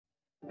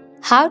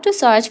How to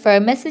search for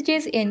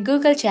messages in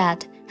Google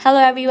Chat. Hello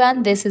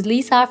everyone, this is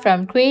Lisa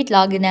from Create,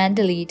 Login and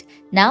Delete.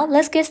 Now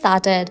let's get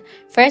started.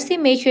 Firstly,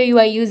 make sure you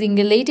are using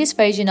the latest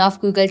version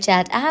of Google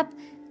Chat app.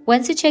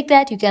 Once you check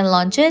that, you can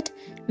launch it.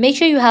 Make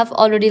sure you have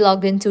already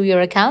logged into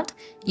your account.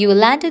 You will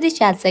land to the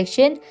chat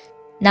section.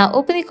 Now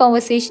open the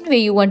conversation where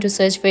you want to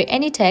search for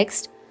any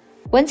text.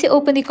 Once you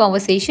open the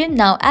conversation,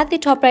 now at the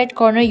top right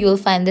corner you will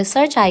find the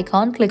search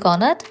icon. Click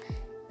on it.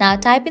 Now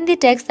type in the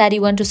text that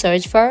you want to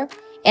search for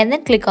and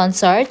then click on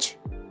search.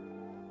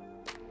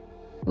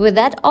 With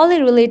that, all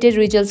the related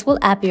results will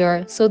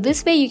appear, so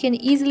this way you can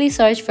easily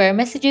search for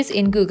messages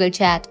in Google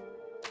Chat.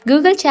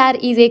 Google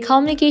Chat is a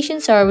communication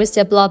service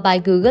developed by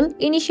Google,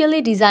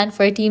 initially designed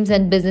for teams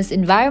and business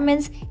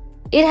environments.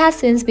 It has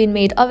since been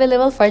made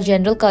available for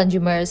general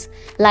consumers.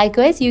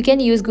 Likewise, you can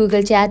use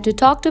Google Chat to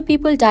talk to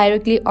people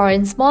directly or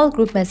in small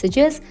group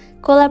messages,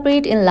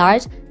 collaborate in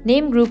large,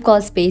 named group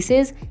call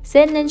spaces,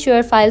 send and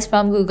share files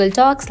from Google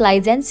Docs,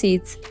 Slides and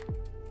Sheets.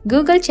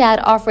 Google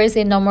Chat offers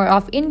a number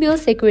of inbuilt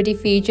security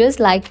features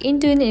like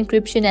end-to-end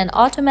encryption and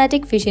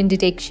automatic phishing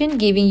detection,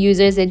 giving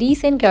users a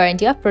decent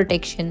guarantee of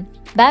protection.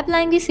 By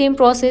applying the same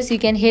process, you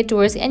can head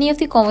towards any of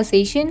the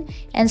conversation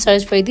and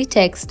search for the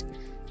text.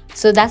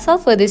 So that's all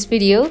for this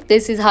video.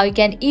 This is how you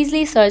can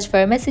easily search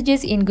for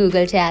messages in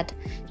Google Chat.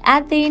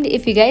 At the end,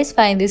 if you guys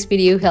find this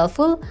video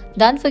helpful,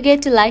 don't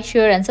forget to like,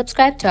 share and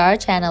subscribe to our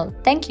channel.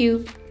 Thank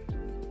you.